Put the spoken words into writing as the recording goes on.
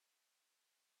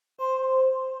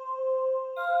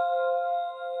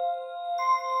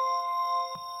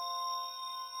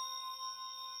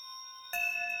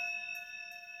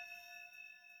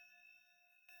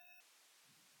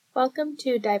Welcome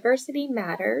to Diversity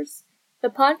Matters, the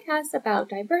podcast about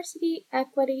diversity,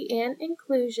 equity, and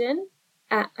inclusion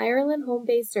at Ireland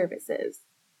Home-Based Services.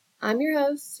 I'm your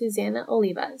host, Susanna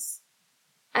Olivas.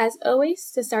 As always,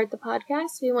 to start the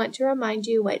podcast, we want to remind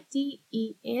you what D,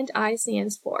 E, and I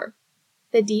stands for.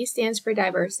 The D stands for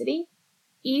diversity,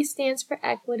 E stands for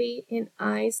equity, and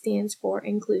I stands for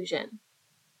inclusion.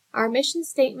 Our mission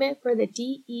statement for the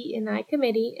D, E, and I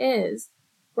committee is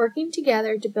working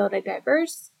together to build a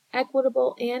diverse,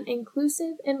 equitable, and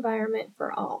inclusive environment for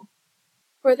all.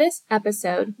 For this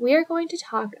episode, we are going to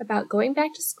talk about going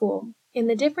back to school and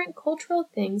the different cultural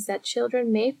things that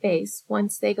children may face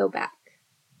once they go back.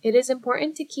 It is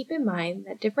important to keep in mind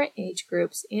that different age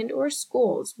groups and/or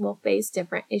schools will face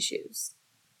different issues.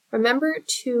 Remember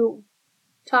to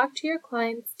talk to your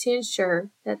clients to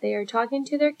ensure that they are talking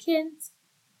to their kids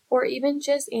or even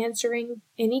just answering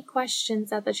any questions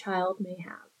that the child may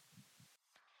have.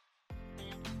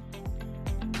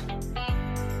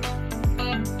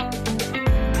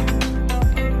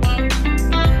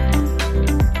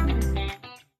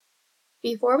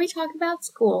 Before we talk about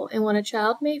school and what a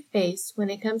child may face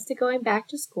when it comes to going back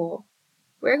to school,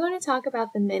 we're going to talk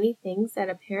about the many things that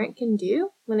a parent can do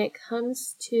when it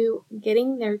comes to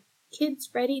getting their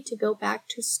kids ready to go back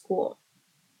to school.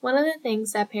 One of the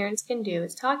things that parents can do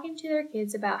is talking to their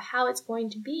kids about how it's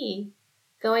going to be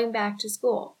going back to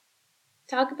school.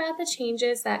 Talk about the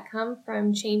changes that come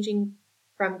from changing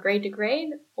from grade to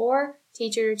grade or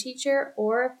teacher to teacher,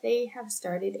 or if they have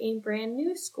started a brand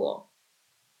new school.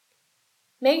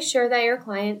 Make sure that your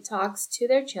client talks to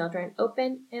their children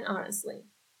open and honestly.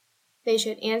 They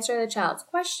should answer the child's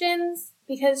questions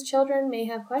because children may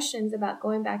have questions about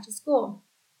going back to school.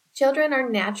 Children are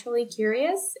naturally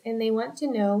curious and they want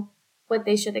to know what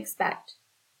they should expect.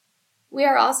 We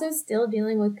are also still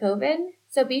dealing with COVID,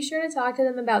 so be sure to talk to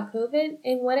them about COVID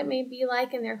and what it may be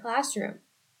like in their classroom.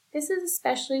 This is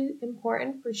especially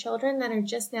important for children that are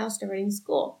just now starting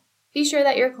school. Be sure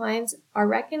that your clients are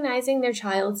recognizing their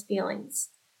child's feelings.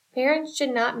 Parents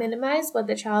should not minimize what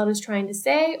the child is trying to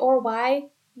say or why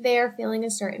they are feeling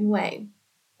a certain way.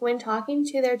 When talking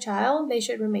to their child, they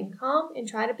should remain calm and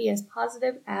try to be as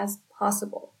positive as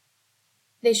possible.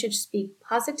 They should speak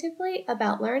positively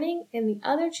about learning and the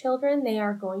other children they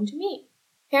are going to meet.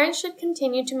 Parents should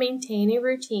continue to maintain a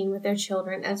routine with their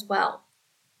children as well.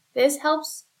 This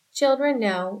helps children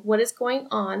know what is going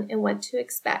on and what to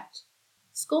expect.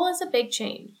 School is a big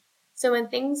change, so when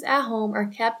things at home are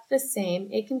kept the same,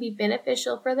 it can be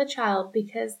beneficial for the child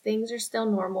because things are still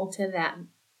normal to them.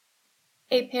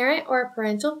 A parent or a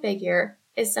parental figure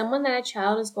is someone that a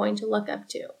child is going to look up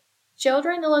to.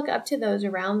 Children look up to those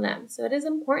around them, so it is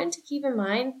important to keep in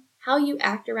mind how you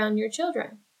act around your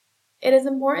children. It is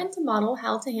important to model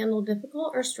how to handle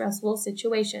difficult or stressful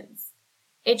situations.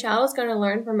 A child is going to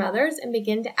learn from others and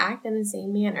begin to act in the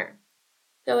same manner.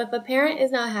 So if a parent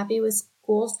is not happy with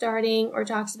school starting or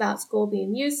talks about school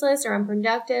being useless or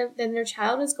unproductive, then their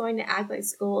child is going to act like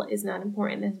school is not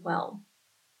important as well.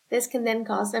 This can then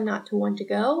cause them not to want to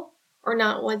go or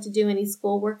not want to do any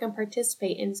schoolwork and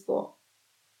participate in school.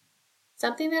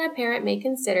 Something that a parent may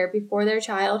consider before their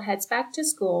child heads back to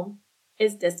school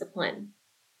is discipline.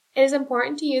 It is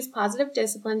important to use positive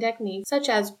discipline techniques such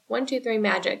as 1, 2, 3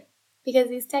 magic because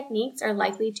these techniques are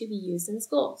likely to be used in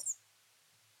schools.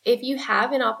 If you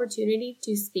have an opportunity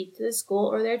to speak to the school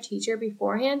or their teacher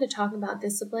beforehand to talk about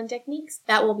discipline techniques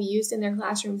that will be used in their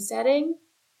classroom setting,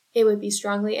 it would be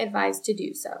strongly advised to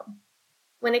do so.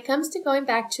 When it comes to going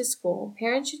back to school,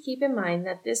 parents should keep in mind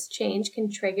that this change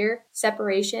can trigger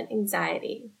separation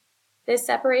anxiety. This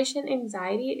separation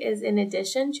anxiety is in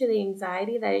addition to the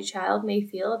anxiety that a child may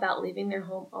feel about leaving their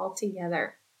home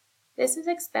altogether. This is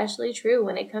especially true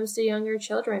when it comes to younger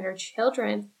children or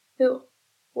children who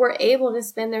were able to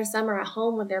spend their summer at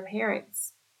home with their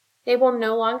parents. They will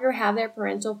no longer have their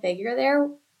parental figure there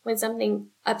when something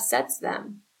upsets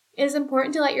them. It is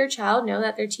important to let your child know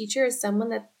that their teacher is someone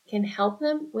that can help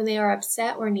them when they are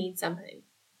upset or need something.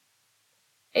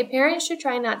 A parent should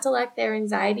try not to let their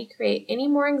anxiety create any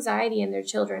more anxiety in their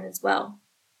children as well.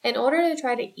 In order to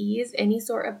try to ease any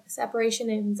sort of separation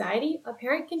anxiety, a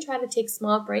parent can try to take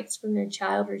small breaks from their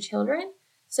child or children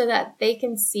so that they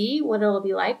can see what it will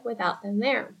be like without them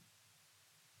there.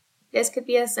 This could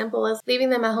be as simple as leaving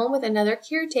them at home with another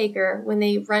caretaker when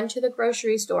they run to the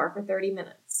grocery store for 30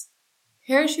 minutes.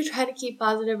 Parents should try to keep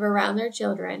positive around their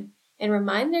children and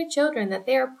remind their children that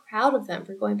they are proud of them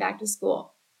for going back to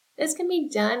school. This can be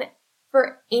done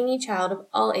for any child of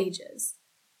all ages.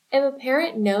 If a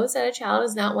parent knows that a child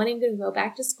is not wanting to go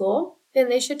back to school, then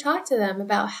they should talk to them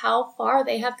about how far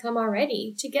they have come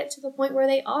already to get to the point where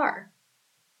they are.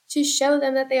 to show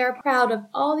them that they are proud of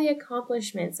all the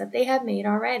accomplishments that they have made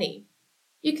already.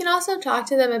 You can also talk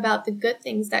to them about the good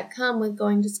things that come with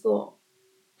going to school.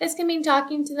 This can mean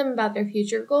talking to them about their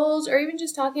future goals, or even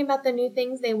just talking about the new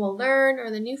things they will learn,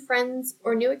 or the new friends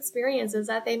or new experiences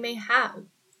that they may have.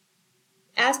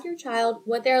 Ask your child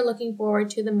what they are looking forward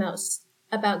to the most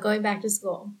about going back to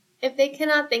school. If they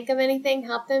cannot think of anything,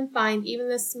 help them find even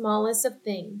the smallest of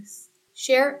things.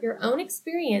 Share your own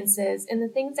experiences and the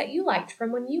things that you liked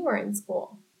from when you were in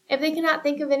school. If they cannot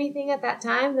think of anything at that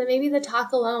time, then maybe the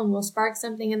talk alone will spark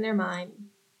something in their mind.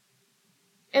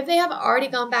 If they have already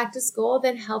gone back to school,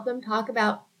 then help them talk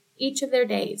about each of their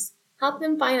days. Help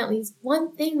them find at least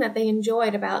one thing that they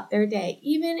enjoyed about their day,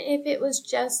 even if it was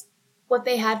just what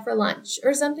they had for lunch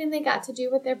or something they got to do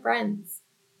with their friends.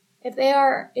 If they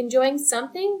are enjoying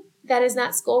something that is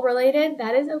not school related,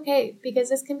 that is okay, because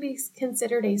this can be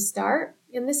considered a start,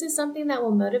 and this is something that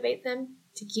will motivate them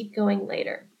to keep going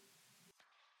later.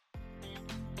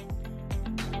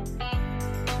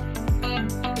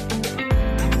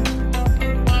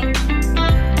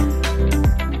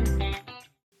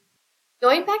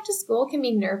 Going back to school can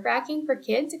be nerve-wracking for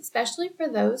kids, especially for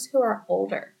those who are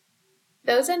older.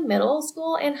 Those in middle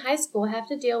school and high school have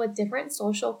to deal with different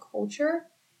social culture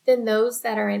than those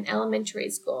that are in elementary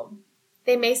school.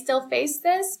 They may still face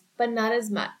this, but not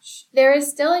as much. There is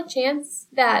still a chance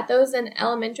that those in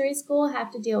elementary school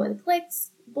have to deal with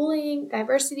cliques, bullying,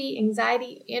 diversity,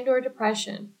 anxiety, and/or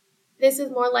depression. This is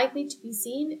more likely to be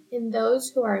seen in those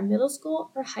who are in middle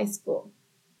school or high school.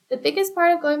 The biggest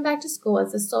part of going back to school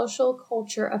is the social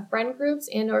culture of friend groups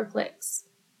and/or cliques.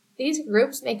 These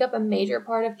groups make up a major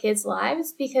part of kids'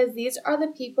 lives because these are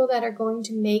the people that are going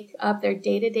to make up their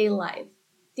day-to-day life.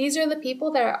 These are the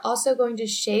people that are also going to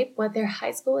shape what their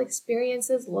high school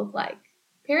experiences look like.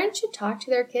 Parents should talk to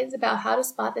their kids about how to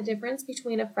spot the difference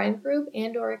between a friend group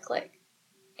and/or a clique.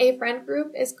 A friend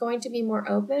group is going to be more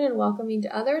open and welcoming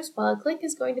to others, while a clique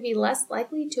is going to be less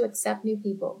likely to accept new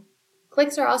people.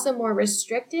 Cliques are also more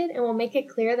restricted and will make it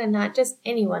clear that not just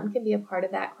anyone can be a part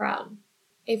of that crowd.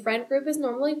 A friend group is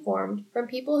normally formed from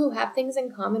people who have things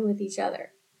in common with each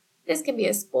other. This can be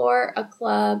a sport, a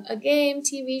club, a game,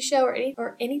 TV show,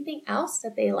 or anything else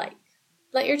that they like.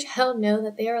 Let your child know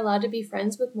that they are allowed to be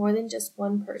friends with more than just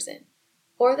one person,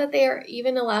 or that they are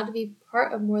even allowed to be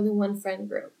part of more than one friend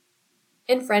group.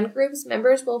 In friend groups,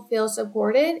 members will feel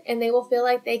supported and they will feel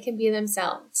like they can be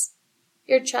themselves.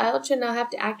 Your child should not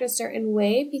have to act a certain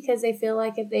way because they feel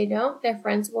like if they don't, their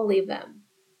friends will leave them.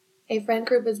 A friend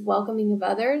group is welcoming of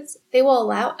others. They will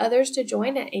allow others to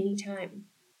join at any time.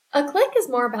 A clique is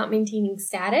more about maintaining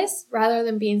status rather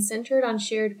than being centered on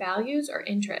shared values or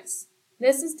interests.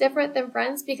 This is different than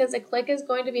friends because a clique is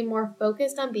going to be more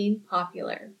focused on being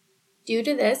popular. Due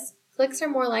to this, cliques are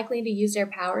more likely to use their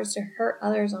powers to hurt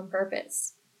others on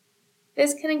purpose.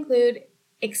 This can include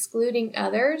excluding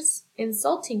others,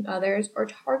 insulting others, or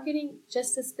targeting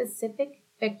just a specific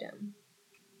victim.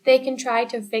 They can try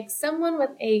to fix someone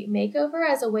with a makeover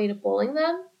as a way to bully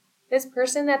them. This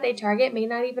person that they target may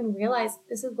not even realize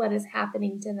this is what is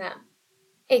happening to them.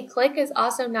 A clique is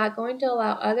also not going to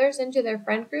allow others into their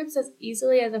friend groups as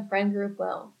easily as a friend group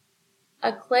will.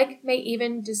 A clique may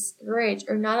even discourage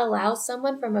or not allow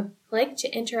someone from a clique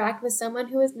to interact with someone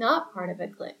who is not part of a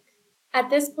clique. At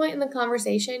this point in the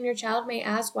conversation, your child may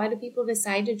ask, why do people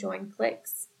decide to join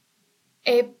cliques?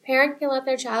 A parent can let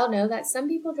their child know that some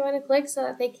people join a clique so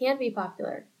that they can be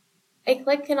popular. A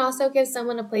clique can also give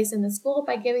someone a place in the school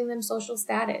by giving them social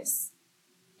status.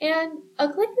 And a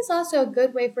clique is also a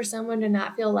good way for someone to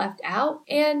not feel left out,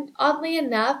 and oddly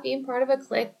enough, being part of a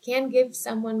clique can give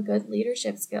someone good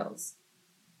leadership skills.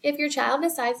 If your child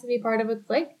decides to be part of a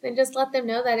clique, then just let them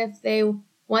know that if they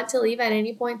want to leave at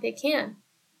any point, they can.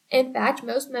 In fact,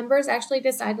 most members actually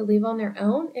decide to leave on their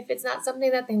own if it's not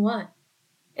something that they want.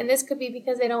 And this could be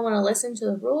because they don't want to listen to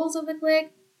the rules of the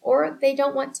clique, or they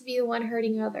don't want to be the one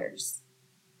hurting others.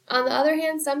 On the other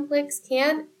hand, some cliques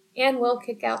can and will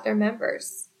kick out their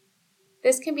members.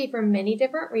 This can be for many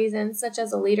different reasons, such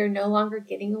as a leader no longer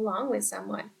getting along with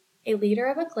someone. A leader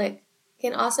of a clique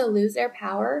can also lose their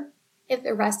power if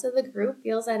the rest of the group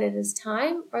feels that it is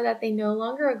time or that they no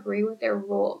longer agree with their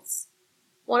rules.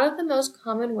 One of the most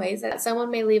common ways that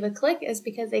someone may leave a clique is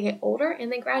because they get older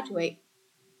and they graduate.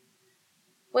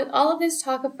 With all of this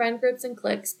talk of friend groups and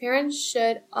cliques, parents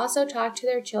should also talk to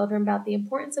their children about the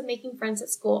importance of making friends at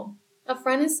school. A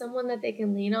friend is someone that they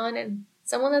can lean on and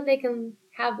someone that they can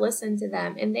have listen to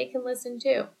them, and they can listen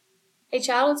too. A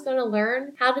child is going to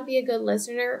learn how to be a good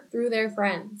listener through their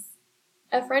friends.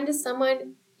 A friend is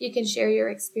someone you can share your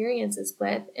experiences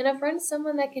with, and a friend is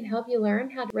someone that can help you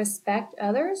learn how to respect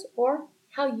others or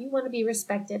how you want to be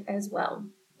respected as well.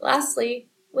 Lastly,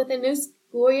 with a new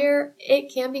school year,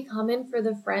 it can be common for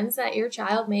the friends that your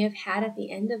child may have had at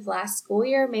the end of last school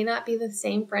year may not be the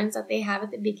same friends that they have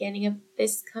at the beginning of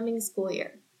this coming school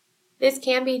year. This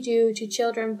can be due to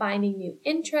children finding new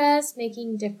interests,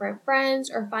 making different friends,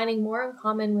 or finding more in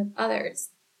common with others.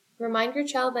 Remind your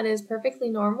child that it is perfectly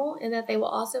normal and that they will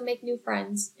also make new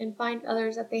friends and find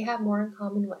others that they have more in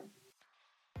common with.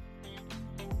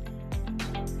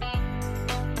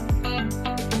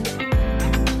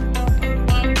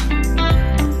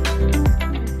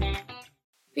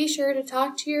 Be sure to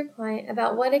talk to your client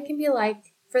about what it can be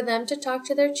like for them to talk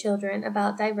to their children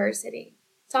about diversity.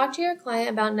 Talk to your client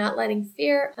about not letting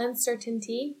fear,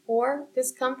 uncertainty, or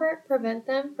discomfort prevent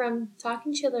them from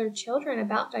talking to their children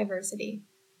about diversity.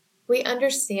 We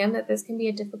understand that this can be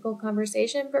a difficult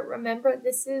conversation, but remember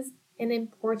this is an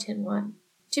important one.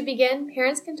 To begin,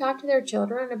 parents can talk to their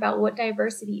children about what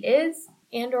diversity is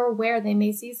and or where they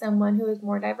may see someone who is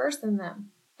more diverse than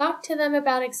them. Talk to them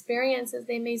about experiences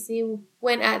they may see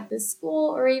when at the school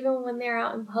or even when they're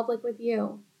out in public with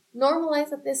you.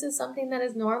 Normalize that this is something that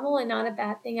is normal and not a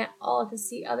bad thing at all to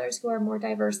see others who are more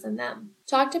diverse than them.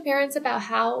 Talk to parents about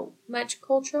how much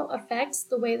culture affects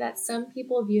the way that some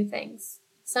people view things.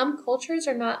 Some cultures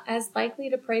are not as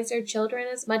likely to praise their children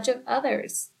as much of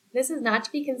others. This is not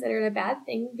to be considered a bad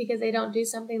thing because they don't do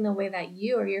something the way that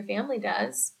you or your family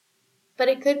does. But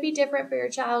it could be different for your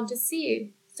child to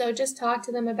see, so just talk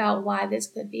to them about why this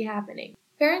could be happening.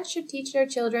 Parents should teach their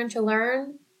children to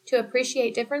learn to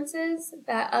appreciate differences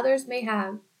that others may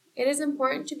have. It is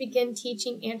important to begin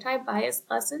teaching anti-bias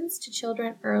lessons to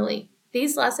children early.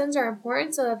 These lessons are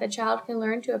important so that the child can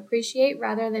learn to appreciate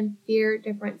rather than fear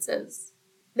differences.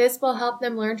 This will help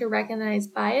them learn to recognize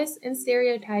bias and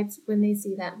stereotypes when they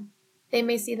see them. They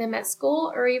may see them at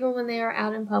school or even when they are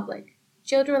out in public.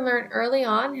 Children learn early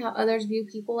on how others view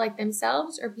people like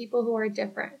themselves or people who are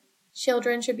different.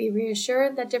 Children should be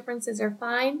reassured that differences are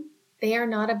fine. They are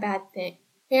not a bad thing.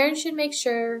 Parents should make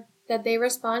sure that they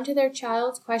respond to their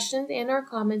child's questions and or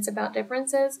comments about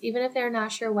differences even if they're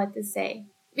not sure what to say,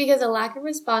 because a lack of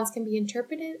response can be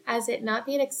interpreted as it not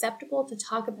being acceptable to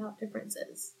talk about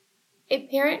differences. A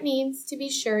parent needs to be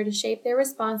sure to shape their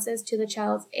responses to the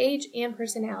child's age and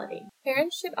personality.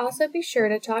 Parents should also be sure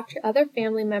to talk to other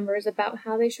family members about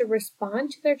how they should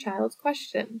respond to their child's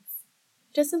questions.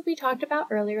 Just as we talked about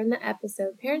earlier in the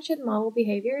episode, parents should model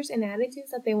behaviors and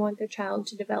attitudes that they want their child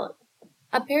to develop.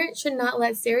 A parent should not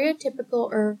let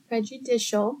stereotypical or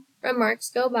prejudicial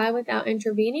remarks go by without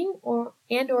intervening or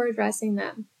addressing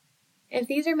them. If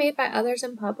these are made by others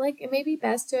in public, it may be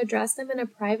best to address them in a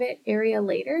private area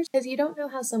later because you don't know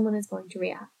how someone is going to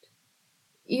react.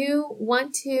 You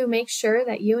want to make sure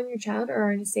that you and your child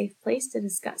are in a safe place to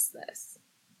discuss this.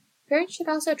 Parents should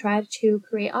also try to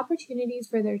create opportunities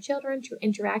for their children to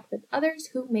interact with others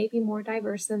who may be more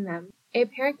diverse than them. A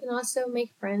parent can also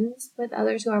make friends with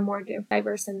others who are more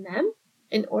diverse than them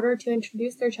in order to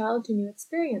introduce their child to new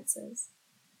experiences.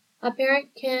 A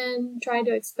parent can try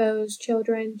to expose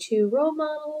children to role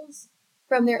models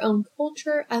from their own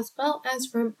culture as well as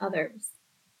from others.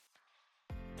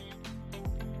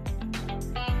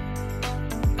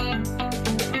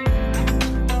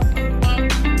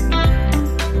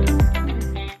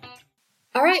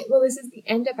 All right, well, this is the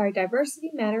end of our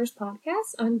Diversity Matters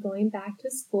podcast on going back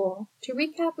to school. To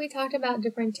recap, we talked about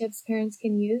different tips parents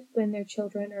can use when their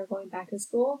children are going back to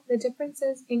school, the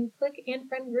differences in clique and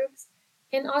friend groups,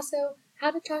 and also how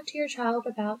to talk to your child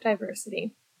about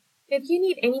diversity. If you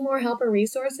need any more help or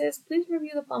resources, please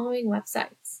review the following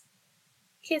websites: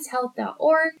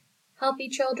 kidshealth.org,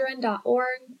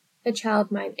 healthychildren.org, the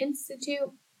Child Mind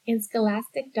Institute, and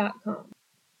scholastic.com.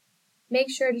 Make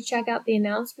sure to check out the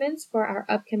announcements for our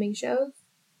upcoming shows.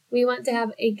 We want to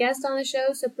have a guest on the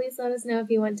show, so please let us know if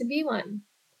you want to be one.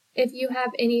 If you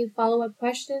have any follow-up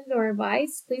questions or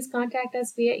advice, please contact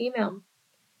us via email.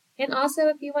 And also,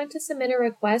 if you want to submit a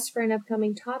request for an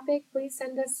upcoming topic, please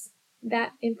send us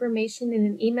that information in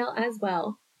an email as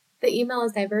well. The email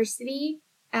is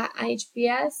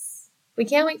diversity@ihbs. We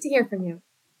can't wait to hear from you.